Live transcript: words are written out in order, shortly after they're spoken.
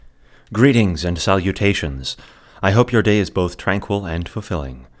Greetings and salutations. I hope your day is both tranquil and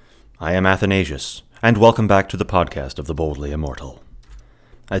fulfilling. I am Athanasius, and welcome back to the podcast of the Boldly Immortal.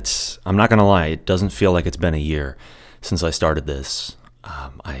 I'm not going to lie, it doesn't feel like it's been a year since I started this.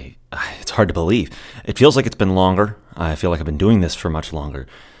 It's hard to believe. It feels like it's been longer. I feel like I've been doing this for much longer.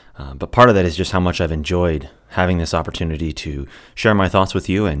 But part of that is just how much I've enjoyed having this opportunity to share my thoughts with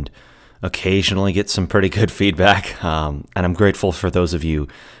you and occasionally get some pretty good feedback. And I'm grateful for those of you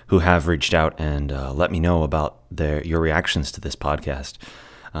who have reached out and let me know about your reactions to this podcast.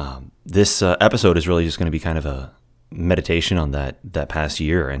 This episode is really just going to be kind of a meditation on that past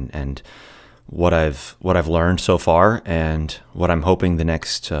year and what I've learned so far and what I'm hoping the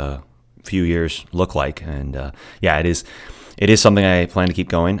next few years look like. And it is something I plan to keep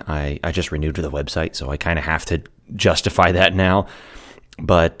going. I just renewed to the website, so I kind of have to justify that now.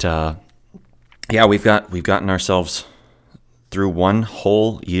 But we've gotten ourselves through one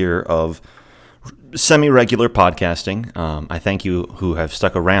whole year of semi-regular podcasting. I thank you who have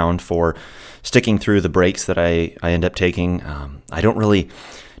stuck around for sticking through the breaks that I end up taking. I didn't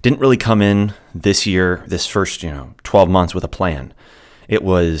really come in this year, this first 12 months with a plan. It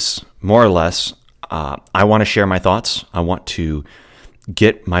was more or less, I want to share my thoughts. I want to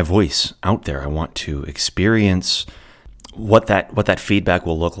get my voice out there. I want to experience what that feedback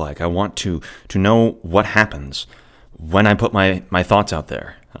will look like. I want to know what happens when I put my thoughts out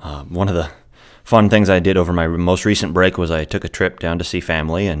there. One of the fun things I did over my most recent break was I took a trip down to see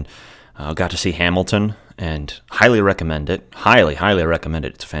family and got to see Hamilton, and highly recommend it. Highly recommend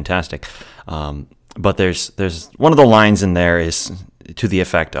it. It's fantastic. But there's one of the lines in there is to the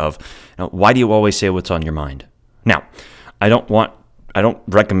effect of, why do you always say what's on your mind? Now, I don't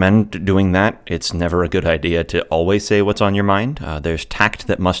recommend doing that. It's never a good idea to always say what's on your mind. There's tact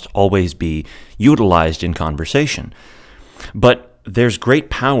that must always be utilized in conversation. But there's great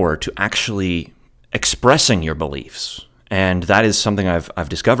power to actually expressing your beliefs. And that is something I've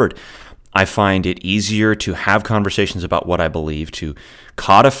discovered. I find it easier to have conversations about what I believe, to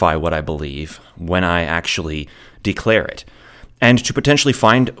codify what I believe when I actually declare it, and to potentially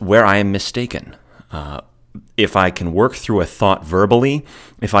find where I am mistaken. If I can work through a thought verbally,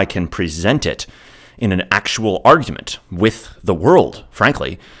 if I can present it in an actual argument with the world,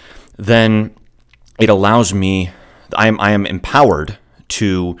 frankly, then it allows me, I am empowered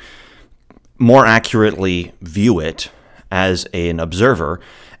to more accurately view it as an observer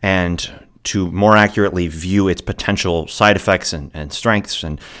and to more accurately view its potential side effects and strengths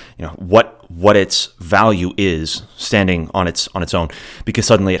and what its value is standing on its own, because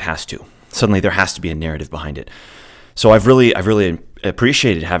suddenly it has to. Suddenly there has to be a narrative behind it. So I've really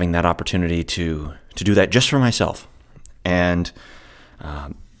appreciated having that opportunity to do that just for myself. And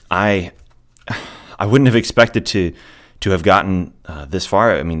I wouldn't have expected to have gotten this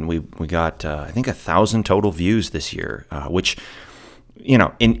far. I mean, we got I think 1,000 total views this year, which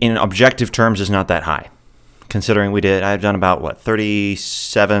in objective terms is not that high, considering I've done about 38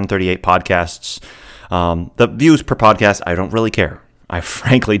 podcasts. The views per podcast, I don't really care. I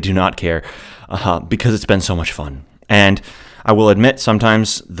frankly do not care because it's been so much fun. And I will admit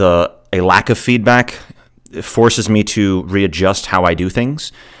sometimes a lack of feedback forces me to readjust how I do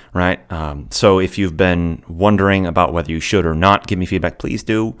things, right? So if you've been wondering about whether you should or not give me feedback, please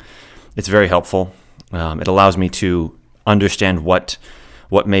do. It's very helpful. It allows me to understand what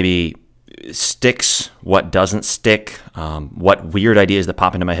maybe sticks, what doesn't stick, what weird ideas that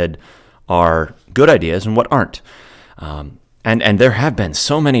pop into my head are good ideas and what aren't. And there have been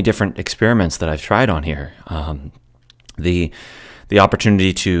so many different experiments that I've tried on here. The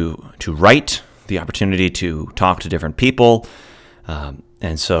opportunity to write, the opportunity to talk to different people,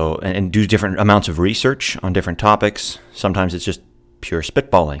 and do different amounts of research on different topics. Sometimes it's just pure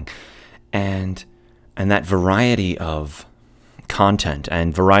spitballing, and that variety of content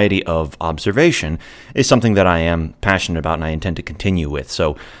and variety of observation is something that I am passionate about and I intend to continue with.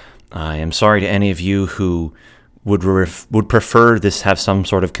 So I am sorry to any of you who would prefer this have some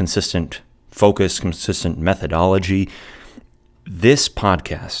sort of consistent focus, consistent methodology. This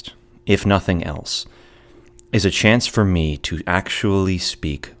podcast, if nothing else, is a chance for me to actually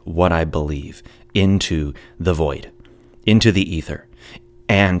speak what I believe into the void, into the ether,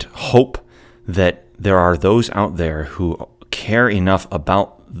 and hope that there are those out there who care enough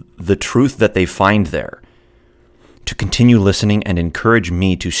about the truth that they find there to continue listening and encourage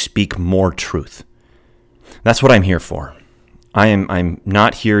me to speak more truth. That's what I'm here for. I'm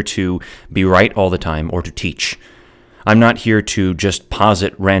not here to be right all the time or to teach. I'm not here to just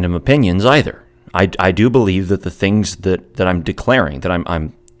posit random opinions either. I do believe that the things that I'm declaring, that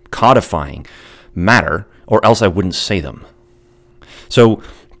I'm codifying, matter, or else I wouldn't say them. So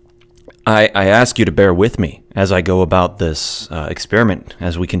I ask you to bear with me as I go about this experiment,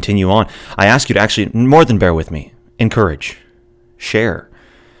 as we continue on. I ask you to actually, more than bear with me, encourage, share,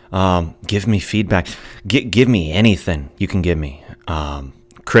 give me feedback, give me anything you can give me.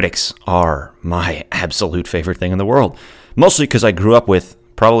 Critics are my absolute favorite thing in the world, mostly because I grew up with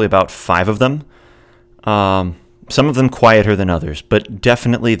probably about 5 of them. Some of them quieter than others, but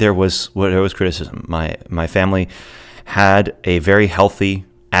definitely there was criticism. My family had a very healthy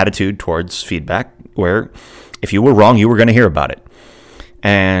attitude towards feedback, where if you were wrong, you were going to hear about it.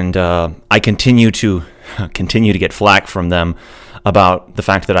 And I continue to get flack from them about the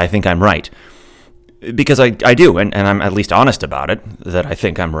fact that I think I'm right, because I do, and I'm at least honest about it, that I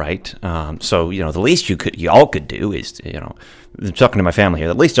think I'm right. So the least y'all could do is, I'm talking to my family here,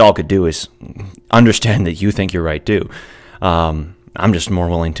 the least y'all could do is understand that you think you're right too. I'm just more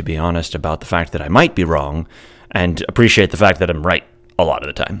willing to be honest about the fact that I might be wrong, and appreciate the fact that I'm right a lot of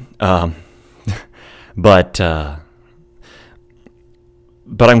the time. But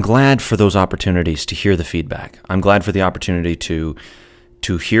I'm glad for those opportunities to hear the feedback. I'm glad for the opportunity to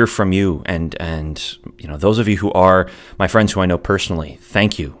hear from you, and those of you who are my friends who I know personally,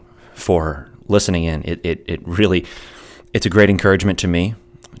 thank you for listening in. It really, it's a great encouragement to me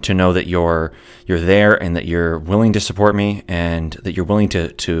to know that you're there, and that you're willing to support me, and that you're willing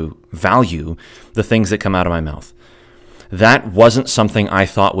to value the things that come out of my mouth. That wasn't something I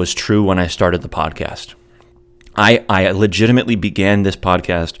thought was true when I started the podcast. I legitimately began this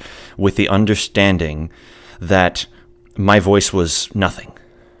podcast with the understanding that my voice was nothing,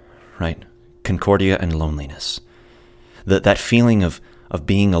 right? Concordia and loneliness. That feeling of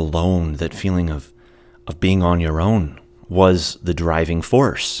being alone, that feeling of being on your own was the driving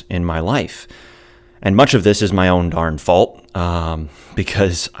force in my life. And much of this is my own darn fault,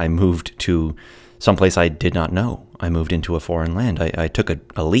 because I moved to someplace I did not know. I moved into a foreign land. I took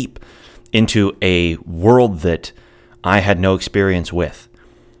a leap into a world that I had no experience with.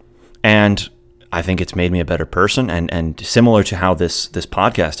 And I think it's made me a better person, and similar to how this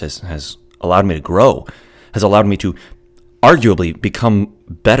podcast has allowed me to grow, has allowed me to arguably become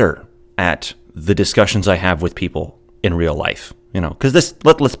better at the discussions I have with people in real life. Because this,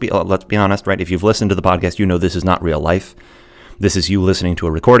 let's be honest, right? If you've listened to the podcast, you know this is not real life. This is you listening to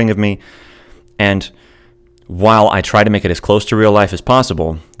a recording of me. And while I try to make it as close to real life as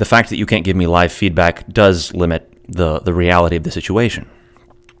possible, the fact that you can't give me live feedback does limit the reality of the situation.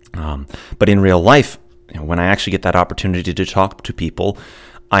 But in real life, when I actually get that opportunity to talk to people,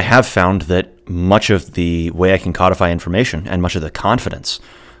 I have found that much of the way I can codify information, and much of the confidence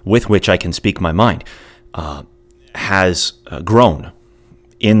with which I can speak my mind, has grown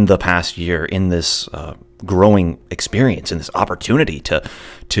in the past year, in this growing experience, in this opportunity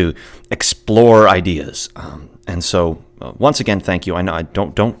to explore ideas. And so, once again, thank you. I know I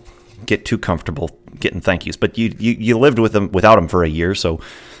don't get too comfortable getting thank yous, but you lived with them without them for a year, so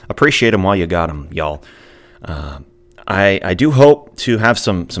appreciate them while you got them, y'all. I do hope to have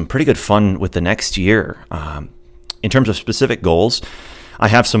some pretty good fun with the next year. In terms of specific goals, I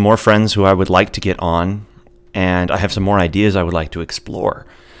have some more friends who I would like to get on, and I have some more ideas I would like to explore.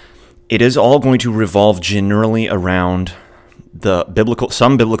 It is all going to revolve generally around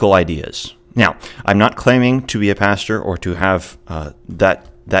some biblical ideas. Now, I'm not claiming to be a pastor or to have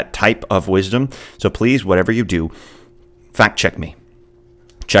that type of wisdom, so please, whatever you do, fact check me.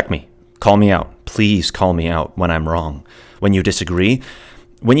 Check me. Call me out. Please call me out when I'm wrong. When you disagree,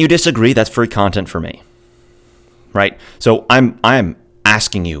 that's free content for me, right? So I'm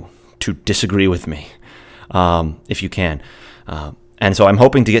asking you to disagree with me, if you can. And so I'm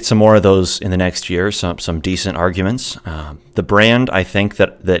hoping to get some more of those in the next year, some decent arguments. The brand, I think,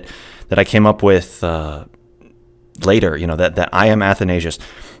 that I came up with later, that I Am Athanasius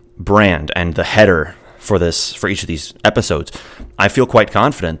brand and the header for each of these episodes, I feel quite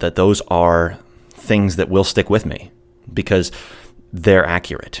confident that those are things that will stick with me, because they're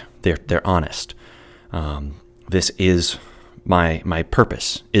accurate, they're honest. This is my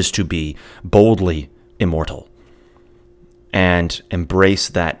purpose, is to be boldly immortal and embrace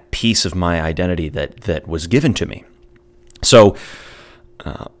that piece of my identity that was given to me. So,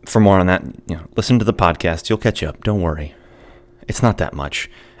 for more on that, listen to the podcast. You'll catch up. Don't worry. It's not that much.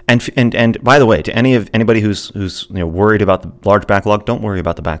 And by the way, to anybody who's worried about the large backlog, don't worry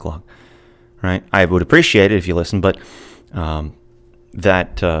about the backlog. Right? I would appreciate it if you listen, but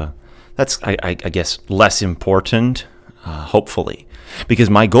that's I guess less important. Hopefully, because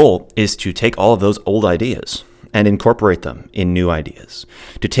my goal is to take all of those old ideas and incorporate them in new ideas.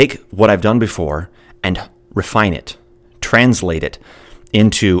 To take what I've done before and refine it, translate it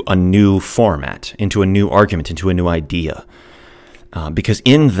into a new format, into a new argument, into a new idea. Because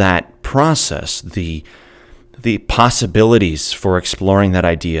in that process, the possibilities for exploring that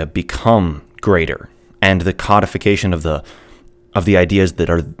idea become greater, and the codification of the ideas that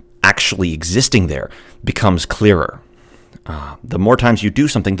are actually existing there becomes clearer. The more times you do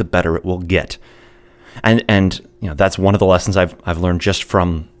something, the better it will get. And that's one of the lessons I've learned just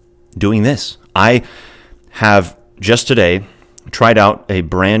from doing this. I have just today tried out a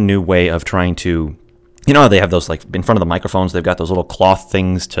brand new way of trying to, they have those, like, in front of the microphones, they've got those little cloth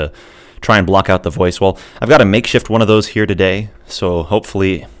things to try and block out the voice. Well, I've got a makeshift one of those here today, so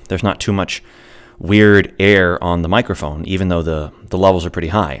hopefully there's not too much weird air on the microphone, even though the levels are pretty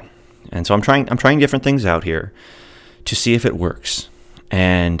high. And so I'm trying different things out here to see if it works.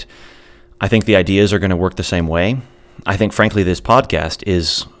 And I think the ideas are going to work the same way. I think, frankly, this podcast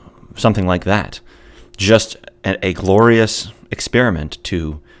is something like that. Just a glorious experiment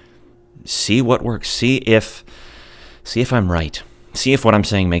to see what works. See if I'm right. See if what I'm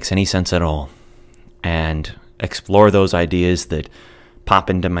saying makes any sense at all. And explore those ideas that pop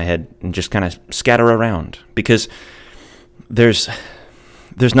into my head and just kind of scatter around. Because there's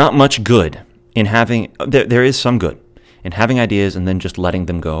not much good in having... There is some good in having ideas and then just letting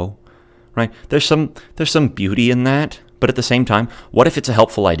them go. Right? There's some beauty in that, but at the same time, what if it's a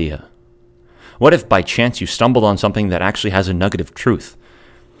helpful idea? What if by chance you stumbled on something that actually has a nugget of truth?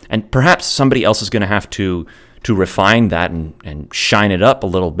 And perhaps somebody else is going to have to refine that and shine it up a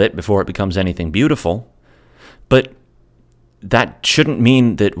little bit before it becomes anything beautiful. But that shouldn't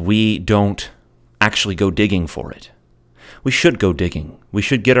mean that we don't actually go digging for it. We should go digging. We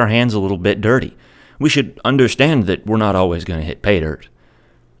should get our hands a little bit dirty. We should understand that we're not always going to hit pay dirt.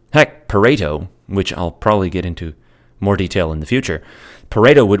 Heck, Pareto, which I'll probably get into more detail in the future,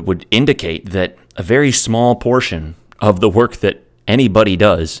 Pareto would indicate that a very small portion of the work that anybody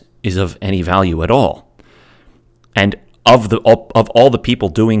does is of any value at all. And of all the people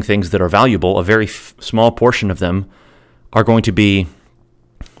doing things that are valuable, a very small portion of them are going to be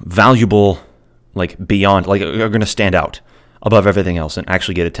valuable, like beyond, like are going to stand out above everything else and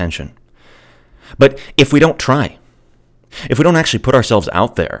actually get attention. But if we don't try, if we don't actually put ourselves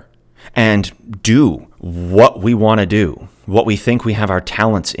out there and do what we want to do, what we think we have our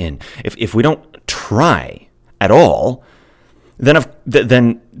talents in, if we don't try at all,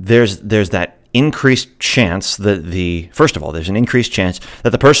 then there's that increased chance that first of all, there's an increased chance that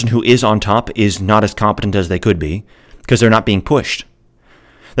the person who is on top is not as competent as they could be because they're not being pushed.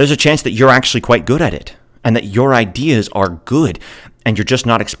 There's a chance that you're actually quite good at it and that your ideas are good and you're just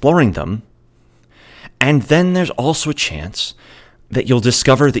not exploring them. And then there's also a chance that you'll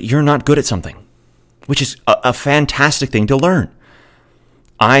discover that you're not good at something, which is a fantastic thing to learn.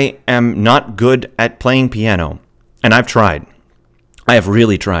 I am not good at playing piano, and I've tried. I have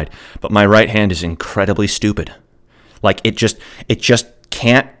really tried, but my right hand is incredibly stupid. Like it just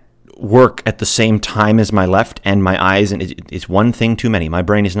can't work at the same time as my left and my eyes, and it's one thing too many. My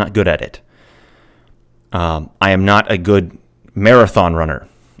brain is not good at it. I am not a good marathon runner.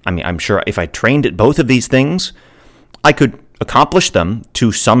 I mean, I'm sure if I trained at both of these things, I could accomplish them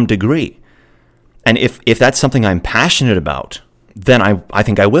to some degree. And if that's something I'm passionate about, then I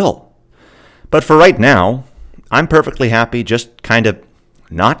think I will. But for right now, I'm perfectly happy just kind of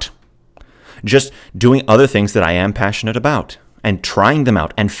not. Just doing other things that I am passionate about and trying them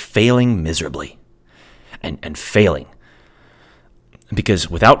out and failing miserably. And failing. Because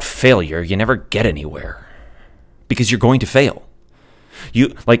without failure, you never get anywhere. Because you're going to fail.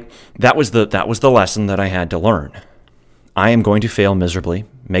 That was the lesson that I had to learn. I am going to fail miserably,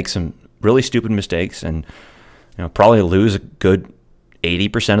 make some really stupid mistakes, and probably lose a good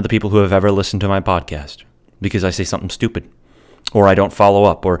 80% of the people who have ever listened to my podcast because I say something stupid, or I don't follow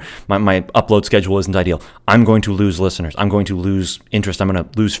up, or my upload schedule isn't ideal. I'm going to lose listeners. I'm going to lose interest. I'm going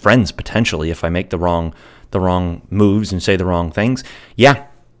to lose friends potentially if I make the wrong moves and say the wrong things. Yeah,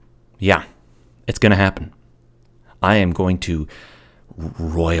 it's going to happen. I am going to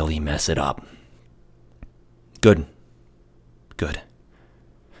royally mess it up. Good.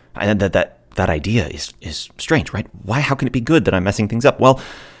 And that idea is strange, right? Why? How can it be good that I'm messing things up? Well,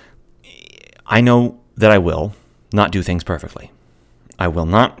 I know that I will not do things perfectly. I will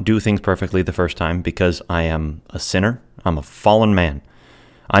not do things perfectly the first time because I am a sinner. I'm a fallen man.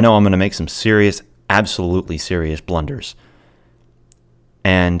 I know I'm going to make some serious, absolutely serious blunders.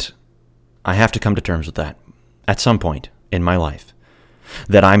 And I have to come to terms with that at some point in my life,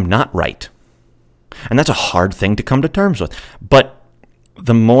 that I'm not right. And that's a hard thing to come to terms with. But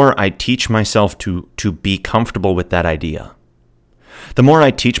the more I teach myself to be comfortable with that idea, the more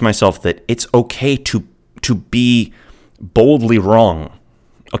I teach myself that it's okay to be boldly wrong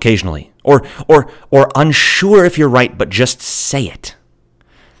occasionally, or unsure if you're right, but just say it.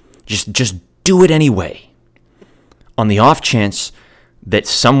 Just do it anyway. On the off chance that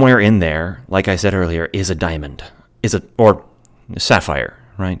somewhere in there, like I said earlier, is a diamond, or a sapphire,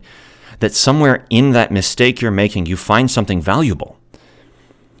 right? That somewhere in that mistake you're making, you find something valuable.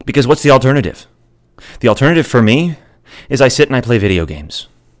 Because what's the alternative? The alternative for me is I sit and I play video games.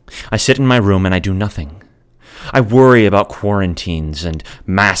 I sit in my room and I do nothing. I worry about quarantines and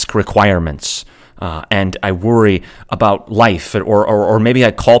mask requirements, and I worry about life, or maybe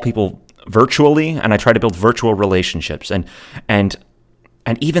I call people virtually and I try to build virtual relationships, and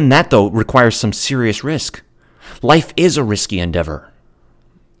even that though requires some serious risk. Life is a risky endeavor.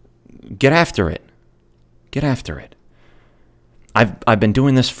 Get after it. Get after it. I've been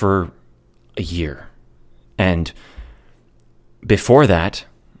doing this for a year, and before that,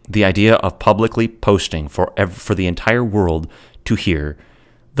 the idea of publicly posting for the entire world to hear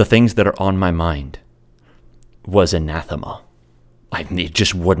the things that are on my mind was anathema. It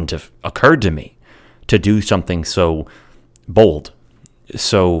just wouldn't have occurred to me to do something so bold,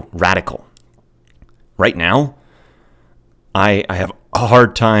 so radical. Right now, I have a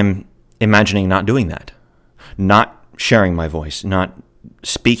hard time imagining not doing that, not sharing my voice, not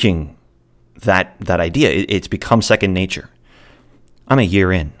speaking that idea. It's become second nature. I'm a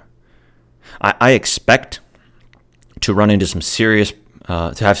year in. I expect to run into some serious,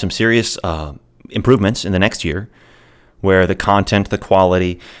 to have some serious improvements in the next year, where the content, the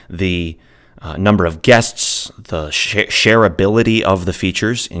quality, the number of guests, the shareability of the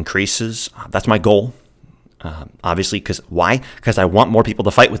features increases. That's my goal. Obviously, why? Because I want more people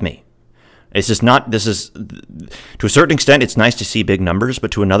to fight with me. It's just not, to a certain extent, it's nice to see big numbers,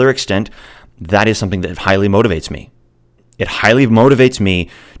 but to another extent, that is something that highly motivates me. It highly motivates me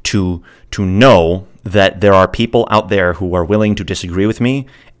to know that there are people out there who are willing to disagree with me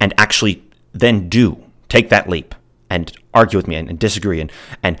and actually then take that leap and argue with me and disagree and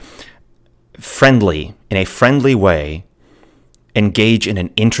in a friendly way, engage in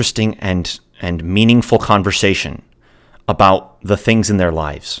an interesting and meaningful conversation about the things in their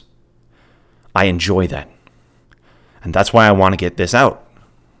lives. I enjoy that. And that's why I want to get this out.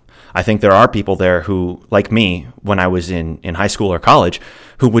 I think there are people there who, like me, when I was in high school or college,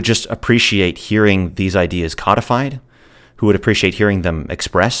 who would just appreciate hearing these ideas codified, who would appreciate hearing them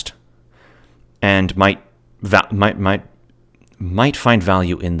expressed, and might find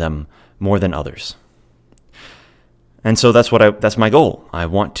value in them more than others. And so that's my goal. I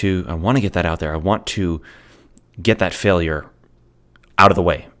want to get that out there. I want to get that failure out of the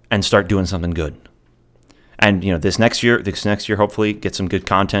way and start doing something good. And this next year, hopefully get some good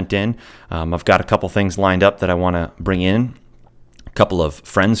content in. I've got a couple things lined up that I want to bring in. A couple of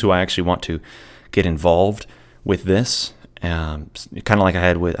friends who I actually want to get involved with this. Kind of like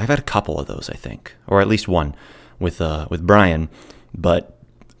I've had a couple of those, I think, or at least one with Brian. But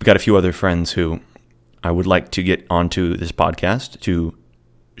I've got a few other friends who I would like to get onto this podcast to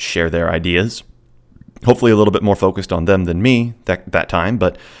share their ideas. Hopefully a little bit more focused on them than me that time,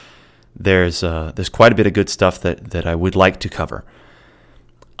 but there's quite a bit of good stuff that I would like to cover.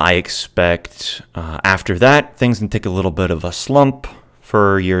 I expect after that things can take a little bit of a slump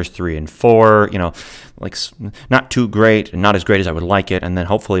for years 3 and 4. Like not too great and not as great as I would like it, and then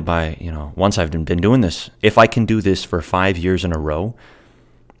hopefully by once I've been doing this, if I can do this for 5 years in a row,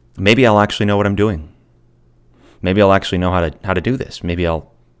 maybe I'll actually know what I'm doing. Maybe I'll actually know how to do this. Maybe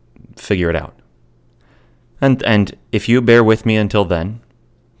I'll figure it out. And if you bear with me until then,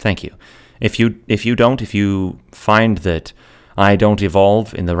 thank you. If you find that I don't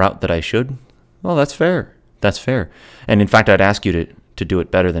evolve in the route that I should, well, that's fair. That's fair. And in fact, I'd ask you to do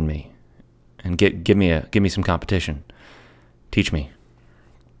it better than me, and give me some competition. Teach me.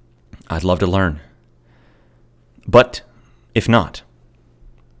 I'd love to learn. But if not,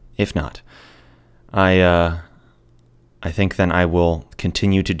 I think then I will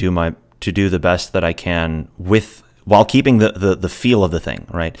continue to do the best that I can while keeping the feel of the thing,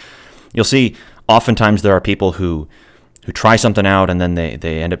 right? You'll see oftentimes there are people who try something out and then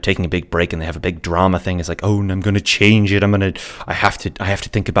they end up taking a big break and they have a big drama thing. It's like, oh, I'm going to change it. I have to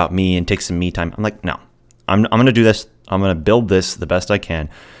think about me and take some me time. I'm like, no, I'm going to do this. I'm going to build this the best I can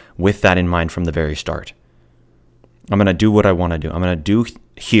with that in mind from the very start. I'm going to do what I want to do. I'm going to do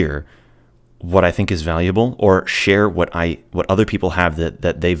here what I think is valuable, or share what other people have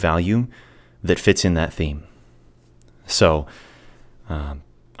that they value that fits in that theme. So I'm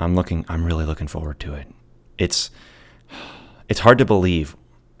really looking forward to it. It's hard to believe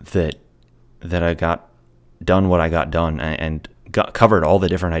that I got done what I got done and covered all the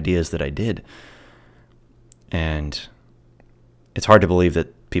different ideas that I did. And it's hard to believe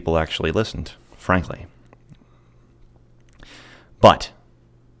that people actually listened, frankly. But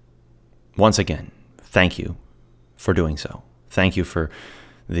once again, thank you for doing so. Thank you for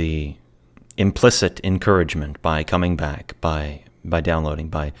the implicit encouragement by coming back, by downloading,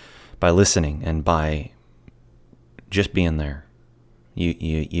 by listening, and by just being there.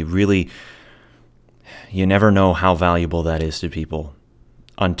 You really, you never know how valuable that is to people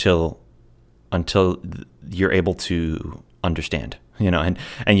until you're able to understand,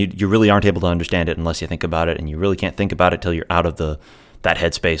 and you really aren't able to understand it unless you think about it, and you really can't think about it till you're out of that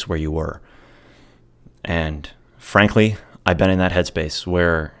headspace where you were. And frankly, I've been in that headspace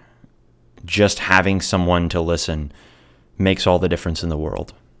where just having someone to listen makes all the difference in the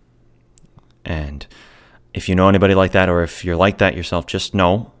world. And if you know anybody like that, or if you're like that yourself, just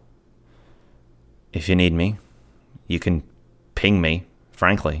know, if you need me, you can ping me,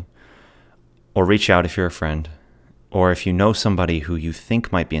 frankly, or reach out if you're a friend, or if you know somebody who you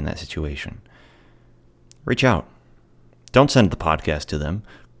think might be in that situation, reach out. Don't send the podcast to them.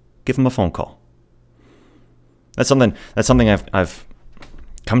 Give them a phone call. That's something I've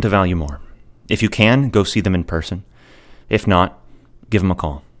come to value more. If you can, go see them in person. If not, give them a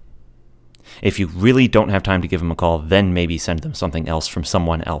call. If you really don't have time to give them a call, then maybe send them something else from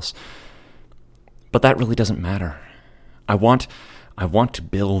someone else. But that really doesn't matter. I want to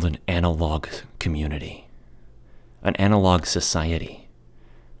build an analog community, an analog society,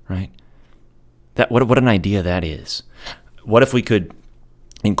 right? What an idea that is. What if we could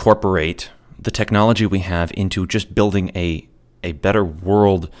incorporate the technology we have into just building a better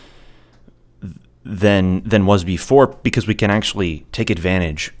world than was before, because we can actually take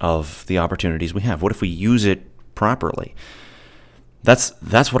advantage of the opportunities we have? What if we use it properly? That's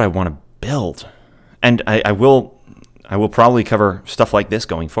what I want to build. And I will probably cover stuff like this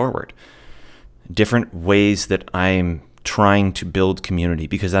going forward. Different ways that I'm trying to build community,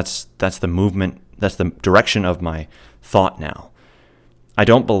 because that's the movement, that's the direction of my thought now. I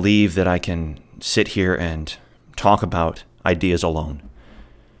don't believe that I can sit here and talk about ideas alone.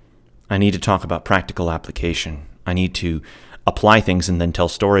 I need to talk about practical application. I need to apply things and then tell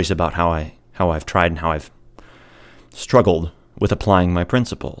stories about how I've tried and how I've struggled with applying my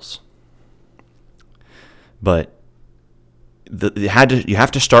principles. But you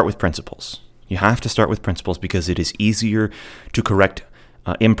have to start with principles. You have to start with principles, because it is easier to correct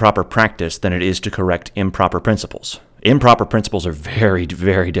improper practice than it is to correct improper principles. Improper principles are very,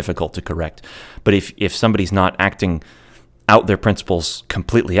 very difficult to correct. But if somebody's not acting out their principles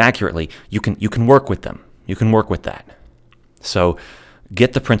completely accurately, you can work with them. You can work with that. So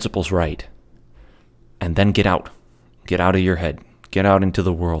get the principles right, and then get out of your head, get out into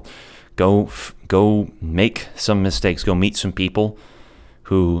the world, go make some mistakes, go meet some people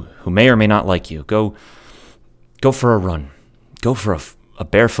who may or may not like you. Go for a run, go for a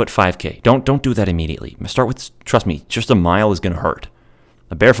barefoot 5K. Don't do that immediately. Start with, trust me, just a mile is going to hurt.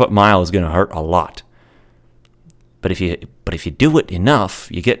 A barefoot mile is going to hurt a lot. But if you do it enough,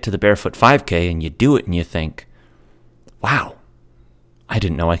 you get to the barefoot 5K and you do it and you think, wow, I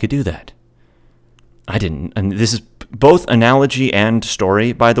didn't know I could do that. I didn't. And this is both analogy and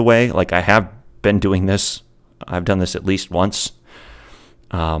story, by the way. Like, I have been doing this. I've done this at least once.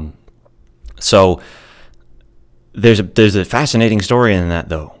 So there's a fascinating story in that,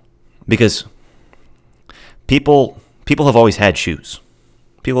 though, because people have always had shoes.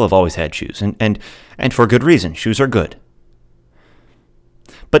 People have always had shoes, and for good reason. Shoes are good.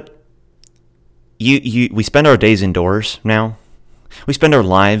 But we spend our days indoors now. We spend our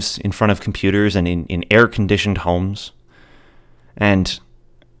lives in front of computers and in air-conditioned homes. And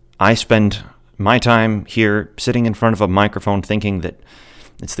I spend my time here sitting in front of a microphone thinking that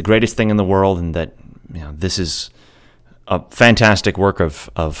it's the greatest thing in the world, and that this is a fantastic work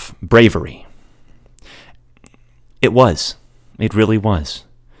of bravery. It was. It really was.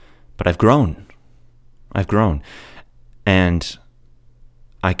 But I've grown. And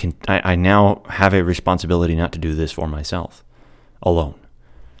I now have a responsibility not to do this for myself alone.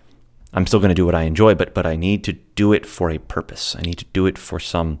 I'm still going to do what I enjoy, but I need to do it for a purpose. I need to do it for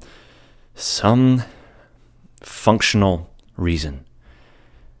some functional reason.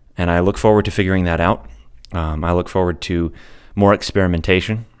 And I look forward to figuring that out. I look forward to more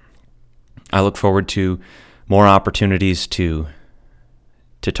experimentation. I look forward to more opportunities to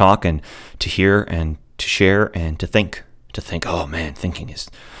talk and to hear and to share and to think. Oh man, thinking is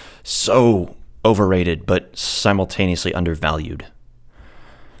so overrated, but simultaneously undervalued.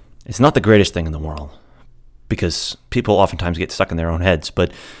 It's not the greatest thing in the world, because people oftentimes get stuck in their own heads,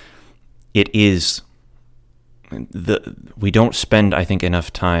 but it is we don't spend, I think,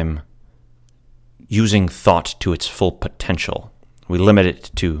 enough time using thought to its full potential. We limit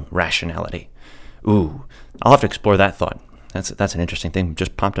it to rationality. Ooh, I'll have to explore that thought. That's an interesting thing.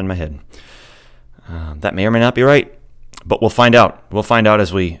 Just popped in my head. That may or may not be right, but we'll find out. We'll find out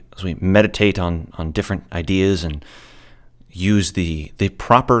as we meditate on different ideas and use the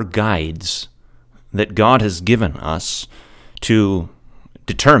proper guides that God has given us to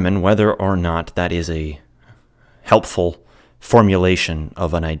determine whether or not that is a helpful formulation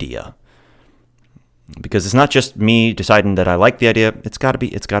of an idea. Because it's not just me deciding that I like the idea, it's got to be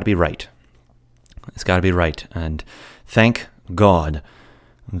right. It's got to be right. And thank God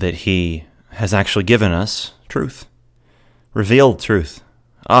that he has actually given us truth. Revealed truth.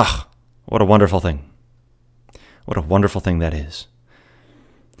 What a wonderful thing. What a wonderful thing that is.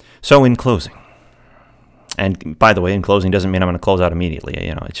 So in closing, and by the way, in closing doesn't mean I'm going to close out immediately.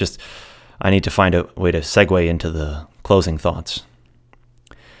 It's just I need to find a way to segue into the closing thoughts.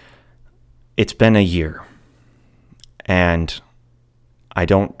 It's been a year, and I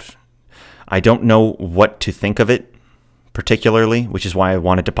don't know what to think of it particularly, which is why I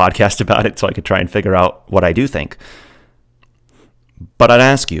wanted to podcast about it so I could try and figure out what I do think. But I'd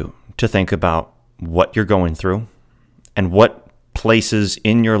ask you to think about what you're going through and what places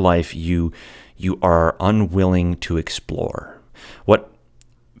in your life you are unwilling to explore. What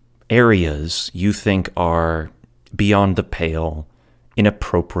areas you think are beyond the pale,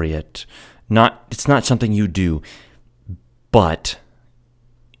 inappropriate. It's not something you do, but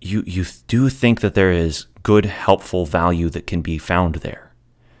you do think that there is good, helpful value that can be found there.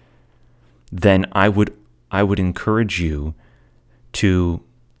 Then I would encourage you to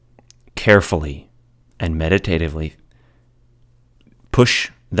carefully and meditatively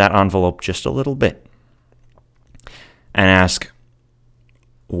push that envelope just a little bit and ask,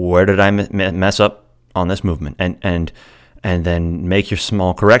 where did I mess up on this movement? And then make your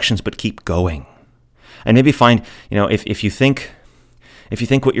small corrections, but keep going. And maybe find, if you think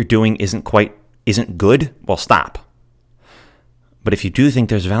what you're doing isn't good, well, stop. But if you do think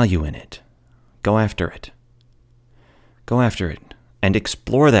there's value in it, go after it. Go after it and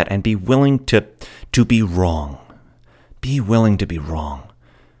explore that and be willing to be wrong. Be willing to be wrong.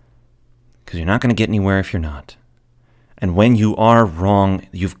 Because you're not going to get anywhere if you're not. And when you are wrong,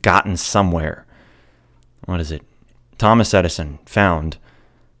 you've gotten somewhere. What is it? Thomas Edison found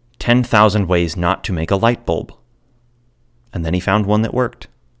 10,000 ways not to make a light bulb. And then he found one that worked.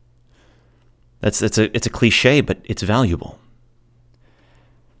 It's a cliche, but it's valuable.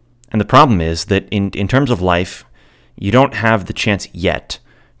 And the problem is that in terms of life, you don't have the chance yet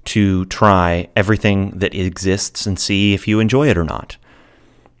to try everything that exists and see if you enjoy it or not.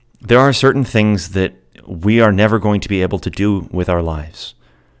 There are certain things that we are never going to be able to do with our lives.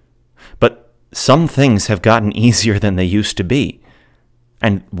 But some things have gotten easier than they used to be.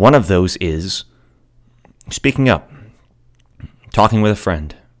 And one of those is speaking up, talking with a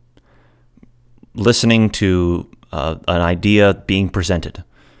friend, listening to an idea being presented.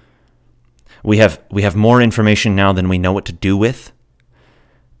 We have more information now than we know what to do with,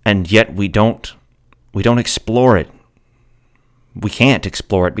 and yet we don't explore it. We can't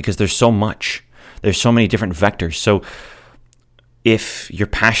explore it because there's so much. There's so many different vectors. So if you're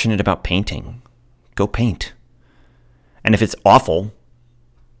passionate about painting, go paint. And if it's awful,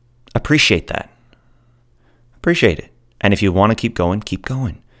 appreciate that. Appreciate it. And if you want to keep going, keep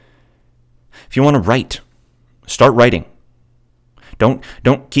going. If you want to write, start writing.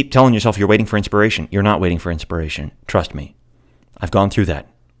 Don't keep telling yourself you're waiting for inspiration. You're not waiting for inspiration. Trust me. I've gone through that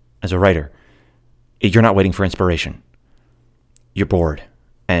as a writer. You're not waiting for inspiration. You're bored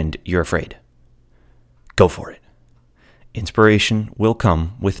and you're afraid. Go for it. Inspiration will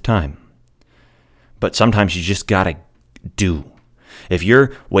come with time. But sometimes you just gotta do. If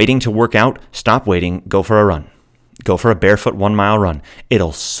you're waiting to work out, stop waiting, go for a run. Go for a barefoot 1 mile run.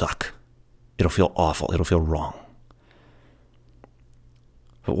 It'll suck. It'll feel awful. It'll feel wrong.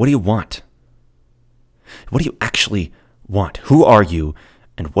 But what do you want? What do you actually want? Who are you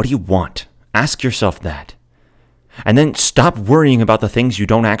and what do you want? Ask yourself that. And then stop worrying about the things you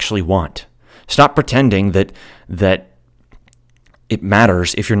don't actually want. Stop pretending that it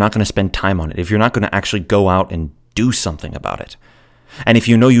matters if you're not going to spend time on it, if you're not going to actually go out and do something about it. And if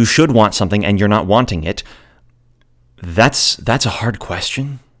you know you should want something and you're not wanting it, that's a hard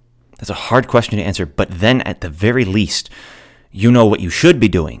question. That's a hard question to answer. But then at the very least, you know what you should be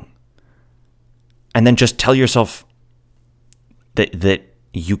doing. And then just tell yourself that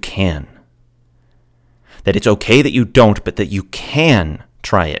you can. That it's okay that you don't, but that you can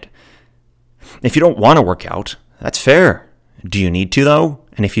try it. If you don't want to work out, that's fair. Do you need to, though?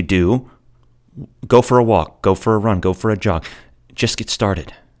 And if you do, go for a walk, go for a run, go for a jog. Just get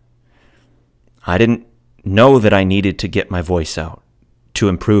started. I didn't know that I needed to get my voice out to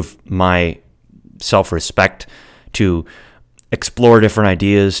improve my self-respect, to explore different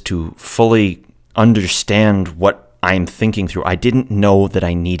ideas, to fully understand what I'm thinking through. I didn't know that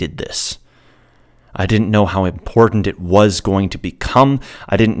I needed this. I didn't know how important it was going to become.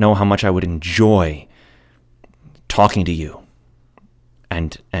 I didn't know how much I would enjoy talking to you.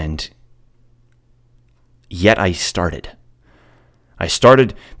 And yet I started. I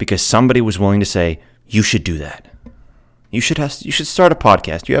started because somebody was willing to say, you should do that. You should start a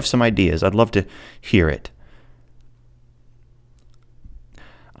podcast. You have some ideas. I'd love to hear it.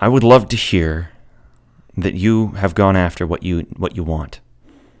 I would love to hear that you have gone after what you want.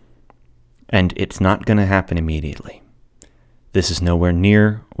 And it's not going to happen immediately. This is nowhere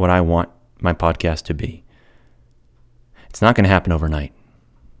near what I want my podcast to be. It's not going to happen overnight.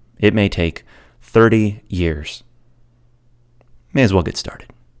 It may take 30 years. May as well get started.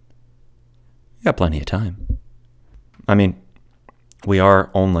 You got plenty of time. I mean, we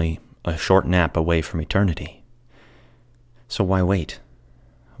are only a short nap away from eternity. So why wait?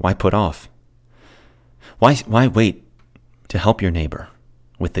 Why put off? Why wait to help your neighbor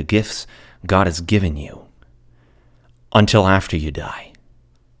with the gifts God has given you until after you die?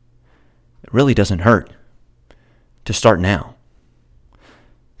 It really doesn't hurt to start now.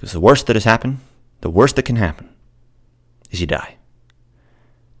 Because the worst that has happened, the worst that can happen, is you die.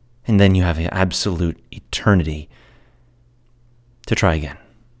 And then you have an absolute eternity to try again.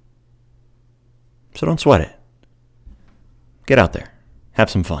 So don't sweat it. Get out there. Have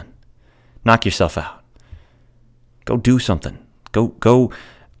some fun. Knock yourself out. Go do something. Go.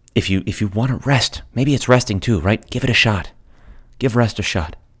 If you want to rest, maybe it's resting too, right? Give it a shot. Give rest a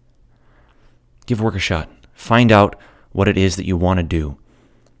shot. Give work a shot. Find out what it is that you want to do.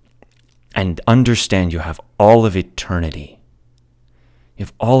 And understand you have all of eternity. You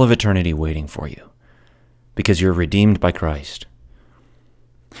have all of eternity waiting for you. Because you're redeemed by Christ.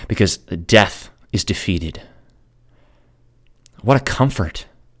 Because death is defeated. What a comfort.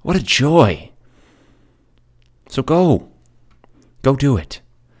 What a joy. So go. Go do it.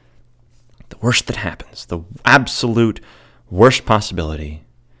 The worst that happens, the absolute worst possibility,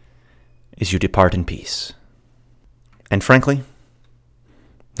 is you depart in peace. And frankly,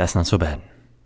 that's not so bad.